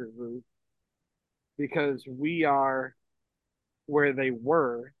younger group because we are where they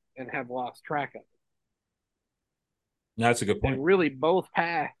were and have lost track of it. That's a good point. And really, both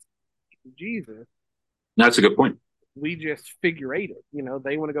paths, Jesus. That's a good point. We just figure eight it. You know,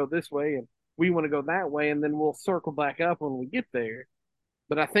 they want to go this way and we want to go that way, and then we'll circle back up when we get there.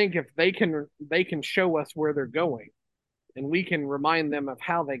 But I think if they can show us where they're going, and we can remind them of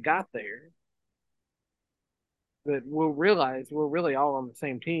how they got there, that we'll realize we're really all on the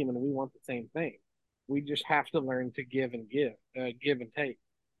same team and we want the same thing. We just have to learn to give and take.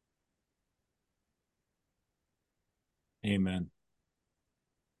 Amen.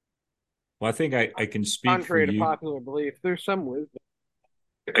 Well, I think I can speak for Contrary to you. popular belief, there's some wisdom.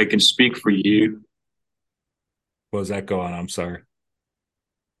 I can speak for you. What was that going on? I'm sorry.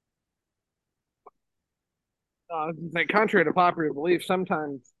 Contrary to popular belief,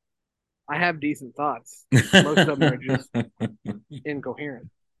 sometimes I have decent thoughts. Most of them are just incoherent.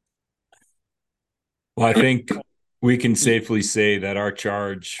 Well, I think we can safely say that our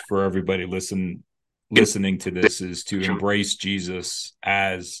charge for everybody listening to this is to embrace Jesus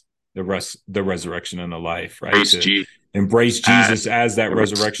as the resurrection and the life, right? To embrace Jesus as that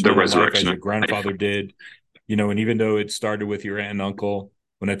resurrection and the life, as your grandfather did. You know, and even though it started with your aunt and uncle,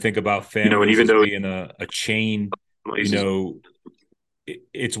 when I think about families as being a chain, you know,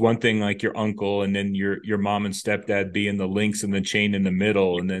 it's one thing like your uncle and then your mom and stepdad being the links in the chain in the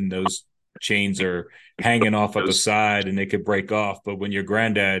middle, and then those chains are hanging off at the side and they could break off. But when your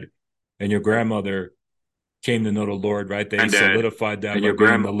granddad and your grandmother came to know the Lord, right, they solidified that by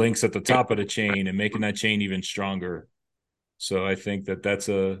being the links at the top of the chain and making that chain even stronger. So I think that's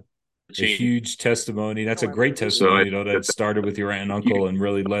a huge testimony. That's a great testimony, though, that started with your aunt and uncle and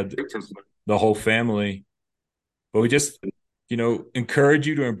really led the whole family. But we just, you know, encourage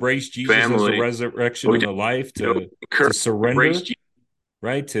you to embrace Jesus as the resurrection and the life, to surrender,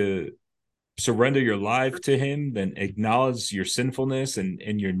 right? To surrender your life to him, then acknowledge your sinfulness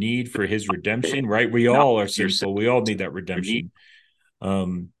and your need for his redemption, right? We all are sinful. We all need that redemption.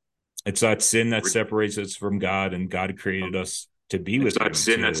 It's that sin that separates us from God, and God created us to be with him,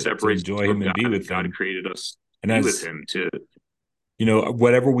 to enjoy him and be with him. God created us and as, with him to, you know,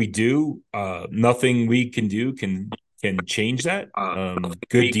 whatever we do, nothing we can do can change that.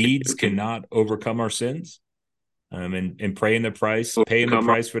 Good deeds cannot overcome our sins. And paying the price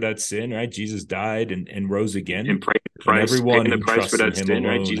for that sin, right? Jesus died and rose again. And everyone who trusts in him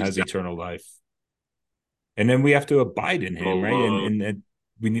alone has eternal life. And then we have to abide in him, right? And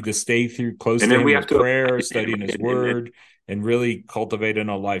we need to stay through close to him with prayer, studying his word, and really cultivating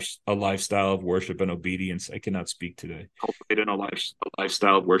a lifestyle of worship and obedience. I cannot speak today. Cultivating a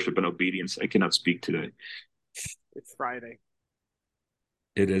lifestyle of worship and obedience. I cannot speak today. It's Friday.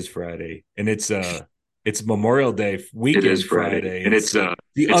 It is Friday. And it's Memorial Day weekend. It is Friday. And it's the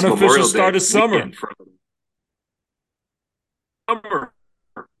unofficial start of summer. Sorry.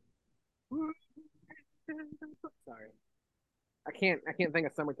 I can't think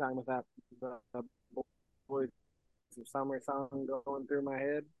of summertime without the Boys of Summer song going through my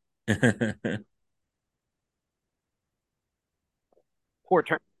head. Poor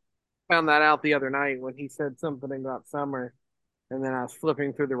Turner found that out the other night when he said something about summer, and then I was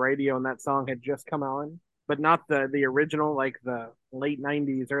flipping through the radio and that song had just come on, but not the original, like the late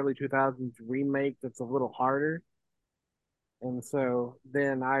 '90s, early 2000s remake that's a little harder. And so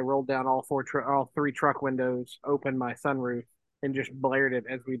then I rolled down all three truck windows, opened my sunroof, and just blared it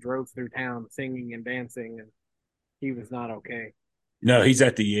as we drove through town, singing and dancing. And he was not okay. No, he's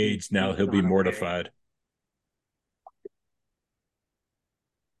at the age now. He's He'll be not okay. mortified.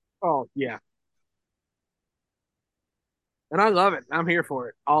 Oh yeah, and I love it. I'm here for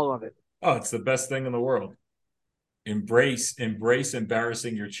it. All of it. Oh, it's the best thing in the world. Embrace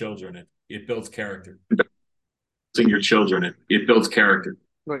embarrassing your children. It builds character. Seeing your children, it builds character.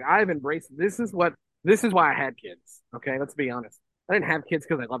 Look, I've embraced. This is why I had kids. Okay, let's be honest. I didn't have kids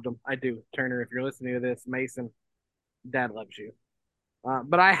because I loved them. I do, Turner. If you're listening to this, Mason, Dad loves you.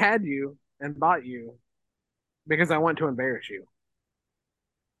 But I had you and bought you because I want to embarrass you,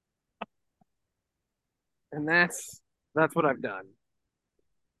 and that's what I've done.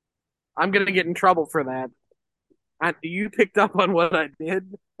 I'm gonna get in trouble for that. You picked up on what I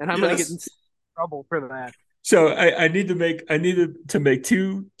did, and I'm gonna get in Yes. trouble for that. So I needed to make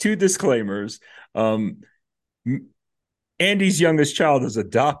two disclaimers. Um, Andy's youngest child is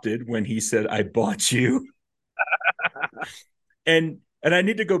adopted when he said, I bought you. And I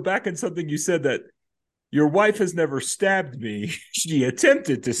need to go back on something you said, that your wife has never stabbed me. She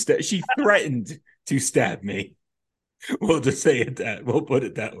attempted to she threatened to stab me. We'll just say it that. We'll put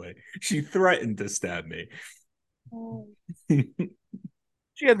it that way. She threatened to stab me.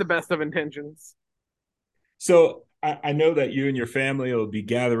 She had the best of intentions. So I know that you and your family will be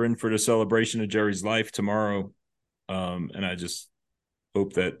gathering for the celebration of Jerry's life tomorrow. And I just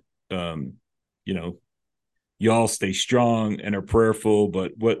hope that, um, you know, y'all stay strong and are prayerful.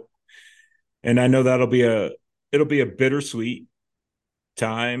 And I know it'll be a bittersweet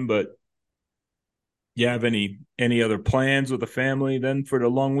time, but you have any other plans with the family then for the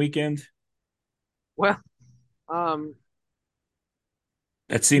long weekend? Well, um,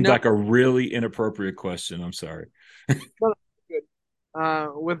 That seemed no, like a really inappropriate question. I'm sorry. no, good.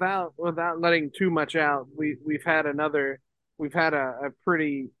 Without letting too much out, we've had a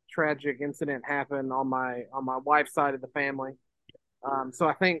pretty tragic incident happen on my wife's side of the family. So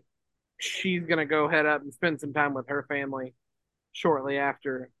I think she's gonna go head up and spend some time with her family shortly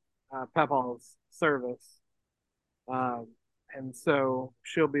after Papa's service. Um, and so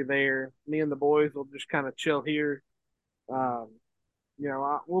she'll be there. Me and the boys will just kind of chill here. Um,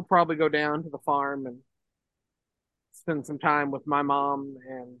 we'll probably go down to the farm and spend some time with my mom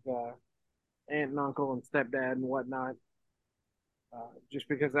and aunt and uncle and stepdad and whatnot. Just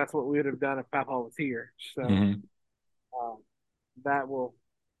because that's what we would have done if Papa was here. So Mm-hmm. uh, that will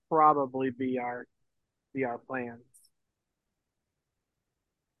probably be our plans.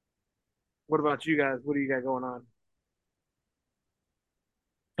 What about you guys? What do you got going on?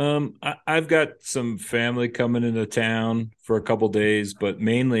 I've got some family coming into town for a couple days, but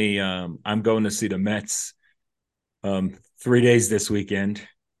mainly I'm going to see the Mets 3 days this weekend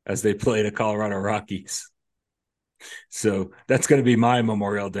as they play the Colorado Rockies. So that's going to be my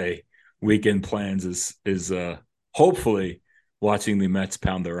Memorial Day weekend plans, is hopefully watching the Mets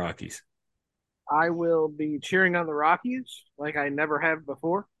pound the Rockies. I will be cheering on the Rockies like I never have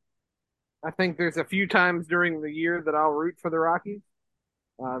before. I think there's a few times during the year that I'll root for the Rockies.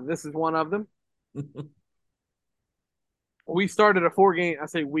 This is one of them. We started a 4 game. I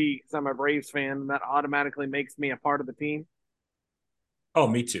say we because I'm a Braves fan. And that automatically makes me a part of the team. Oh,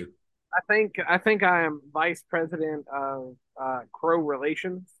 me too. I think I am vice president of Crow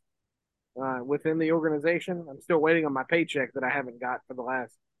relations within the organization. I'm still waiting on my paycheck that I haven't got for the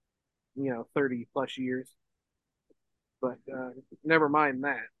last 30 plus years. But never mind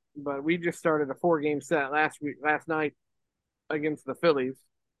that. But we just started a 4 game set last night against the Phillies.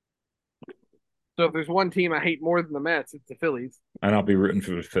 So if there's one team I hate more than the Mets, it's the Phillies. And I'll be rooting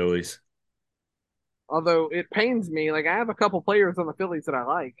for the Phillies. Although it pains me, like I have a couple players on the Phillies that I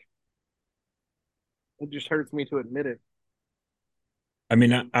like. It just hurts me to admit it. I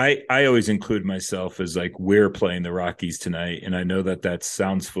mean, I always include myself as like, we're playing the Rockies tonight, and I know that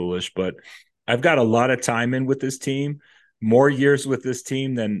sounds foolish, but I've got a lot of time in with this team, more years with this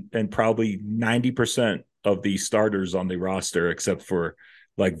team than probably 90% of the starters on the roster, except for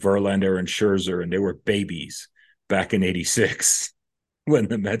like Verlander and Scherzer, and they were babies back in '86 when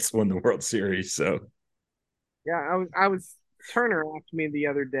the Mets won the World Series. So Yeah, I was Turner asked me the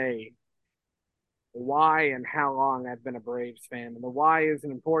other day why and how long I've been a Braves fan. And the why isn't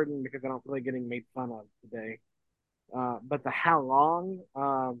important because I don't feel like getting made fun of today. But the how long,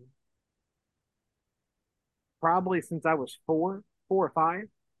 probably since I was 4 or 5,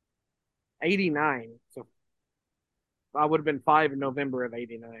 89. So I would have been 5 in November of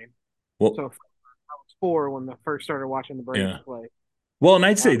 89. well, So I was 4 when I first started watching the Braves yeah. play. Well, and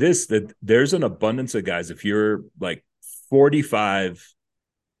I'd Uh, say this, that there's an abundance of guys. If you're like 45,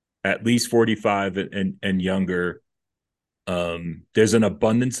 at least 45 and younger, There's an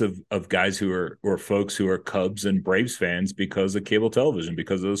abundance of guys who are or folks who are Cubs and Braves fans because of cable television,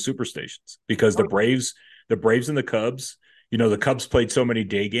 because of those superstations, because Oh, the Braves and the Cubs. The Cubs played so many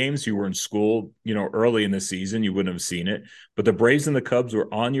day games. You were in school, early in the season, you wouldn't have seen it. But the Braves and the Cubs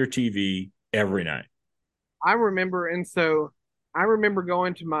were on your TV every night. I remember, and so I remember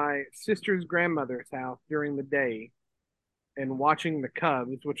going to my sister's grandmother's house during the day and watching the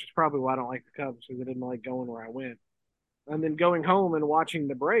Cubs, which is probably why I don't like the Cubs because I didn't like going where I went. And then going home and watching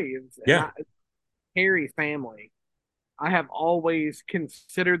the Braves and Yeah. Harry family. I have always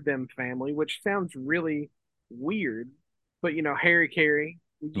considered them family, which sounds really weird, but Harry Carey,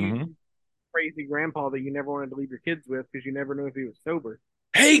 you Mm-hmm. crazy grandpa that you never wanted to leave your kids with because you never knew if he was sober.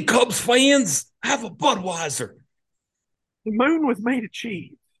 Hey, Cubs fans, have a Budweiser. The moon was made of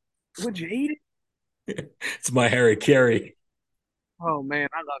cheese. Would you eat it? It's my Harry Carey. Oh man,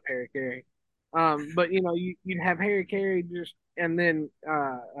 I love Harry Carey. But you'd have Harry Carey just, and then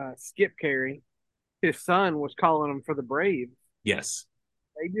Skip Carey, his son was calling him for the Braves. Yes.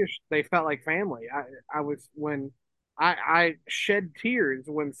 They felt like family. I was when I shed tears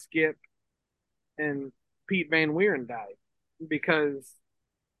when Skip and Pete Van Wieren died because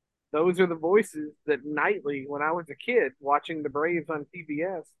those are the voices that nightly when I was a kid watching the Braves on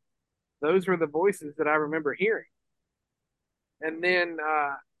TBS. Those were the voices that I remember hearing. And then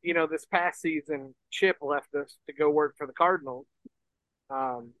this past season, Chip left us to go work for the Cardinals.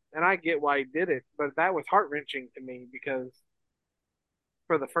 And I get why he did it, but that was heart wrenching to me because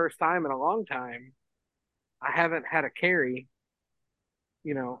for the first time in a long time, I haven't had a Carey,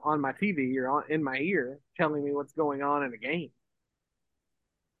 on my TV or in my ear telling me what's going on in a game.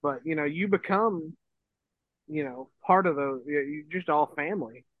 But you become, part of you just all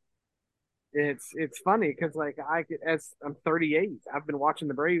family. It's funny because like as I'm 38, I've been watching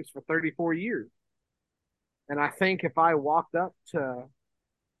the Braves for 34 years, and I think if I walked up to,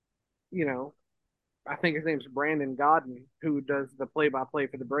 you know, I think his name's Brandon Godden, who does the play-by-play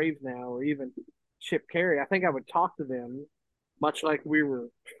for the Braves now, or even Chip Carey, I think I would talk to them much like we were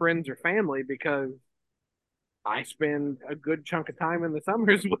friends or family because I spend a good chunk of time in the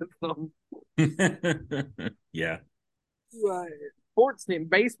summers with them. Yeah. Uh, Sports team,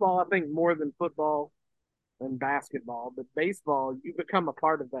 baseball, I think more than football and basketball, but baseball, you become a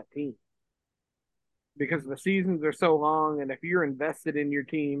part of that team because the seasons are so long, and if you're invested in your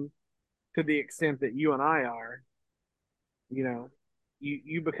team to the extent that you and I are, you know,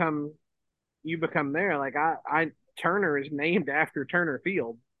 you become there. Like I Turner is named after Turner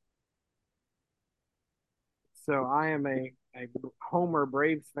Field, so I am a Homer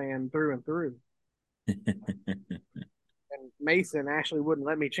Braves fan through and through. And Mason actually wouldn't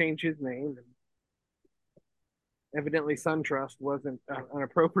let me change his name. And evidently, SunTrust wasn't an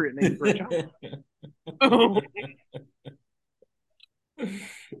appropriate name for a child.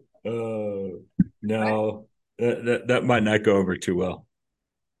 Oh, no, that might not go over too well.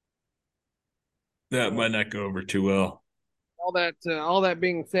 That might not go over too well. All that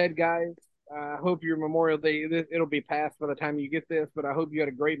being said, guys, I hope your Memorial Day it'll be past by the time you get this, but I hope you had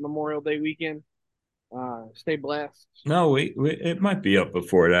a great Memorial Day weekend. Stay blessed. No, it might be up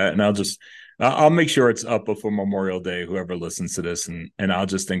before that, and I'll make sure it's up before Memorial Day. Whoever listens to this, and I'll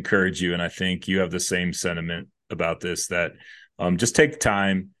just encourage you, and I think you have the same sentiment about this that just take the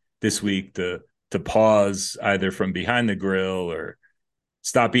time this week to pause either from behind the grill or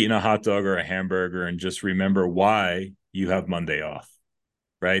stop eating a hot dog or a hamburger and just remember why you have Monday off,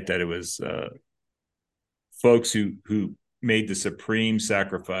 right? That it was folks who made the supreme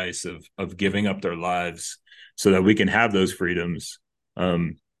sacrifice of giving up their lives so that we can have those freedoms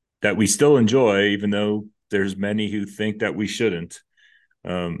that we still enjoy, even though there's many who think that we shouldn't.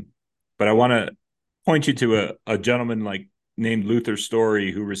 But I want to point you to a gentleman named Luther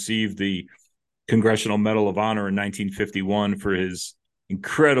Story, who received the Congressional Medal of Honor in 1951 for his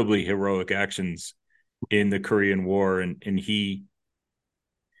incredibly heroic actions in the Korean War, and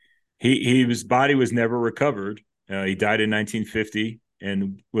his body was never recovered. He died in 1950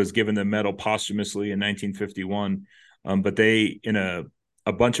 and was given the medal posthumously in 1951. But they, in a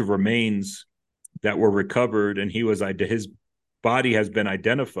bunch of remains that were recovered, and his body has been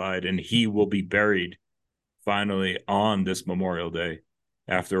identified, and he will be buried finally on this Memorial Day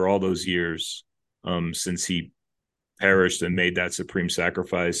after all those years since he perished and made that supreme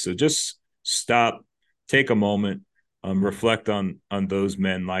sacrifice. So just stop, take a moment, reflect on those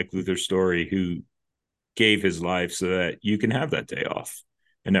men like Luther Story who gave his life so that you can have that day off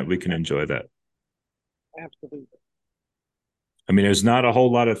and that we can enjoy that. Absolutely. I mean, there's not a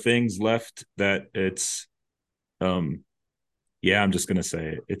whole lot of things left that it's yeah, I'm just gonna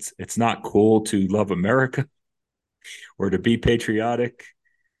say it. It's not cool to love America. or to be patriotic.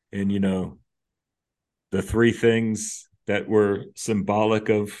 And, the three things that were symbolic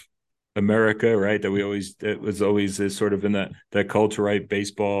of America, right? That was always sort of in that culture, right?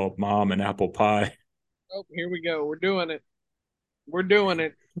 Baseball, mom, and apple pie. Oh, here we go. We're doing it. We're doing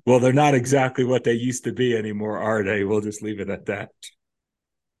it. Well, they're not exactly what they used to be anymore, are they? We'll just leave it at that.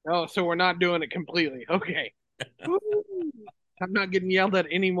 Oh, so we're not doing it completely. Okay. I'm not getting yelled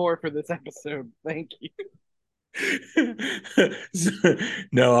at anymore for this episode. Thank you.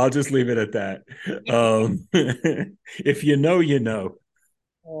 No, I'll just leave it at that. If you know, you know.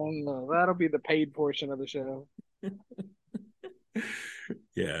 Oh, no, that'll be the paid portion of the show.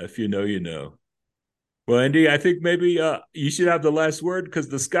 Yeah, if you know, you know. Well, Andy, I think maybe you should have the last word because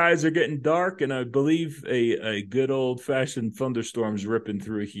the skies are getting dark, and I believe a good old fashioned thunderstorm's ripping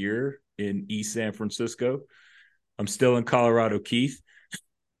through here in East San Francisco. I'm still in Colorado, Keith.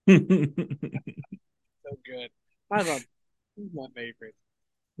 So good. I love he's my favorite.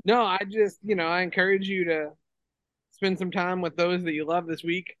 No, I just, I encourage you to spend some time with those that you love this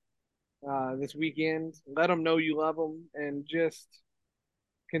week, this weekend. Let them know you love them and just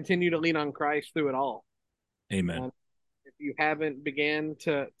continue to lean on Christ through it all. Amen. If you haven't began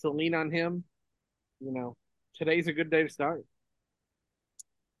to lean on him, today's a good day to start.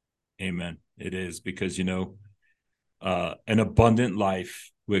 Amen. It is because, an abundant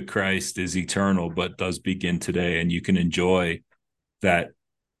life with Christ is eternal, but does begin today. And you can enjoy that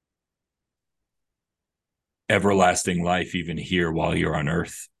everlasting life even here while you're on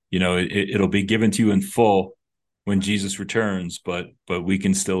earth. It'll be given to you in full when Jesus returns, but we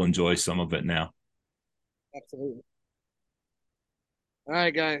can still enjoy some of it now. Absolutely. All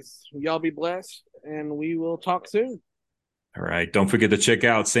right, guys. Y'all be blessed, and we will talk soon. All right. Don't forget to check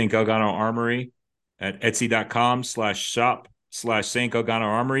out St. Galgano Armory at etsy.com/shop/St. Galgano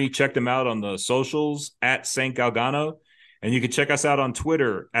Armory. Check them out on the socials at St. Galgano. And you can check us out on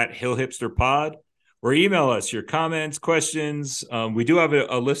Twitter at Hill Hipster Pod, or email us your comments, questions. We do have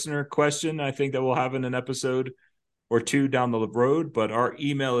a listener question, I think, that we'll have in an episode or two down the road, but our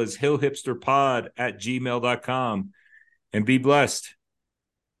email is hillhipsterpod@gmail.com. And be blessed.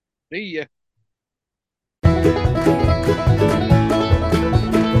 See ya.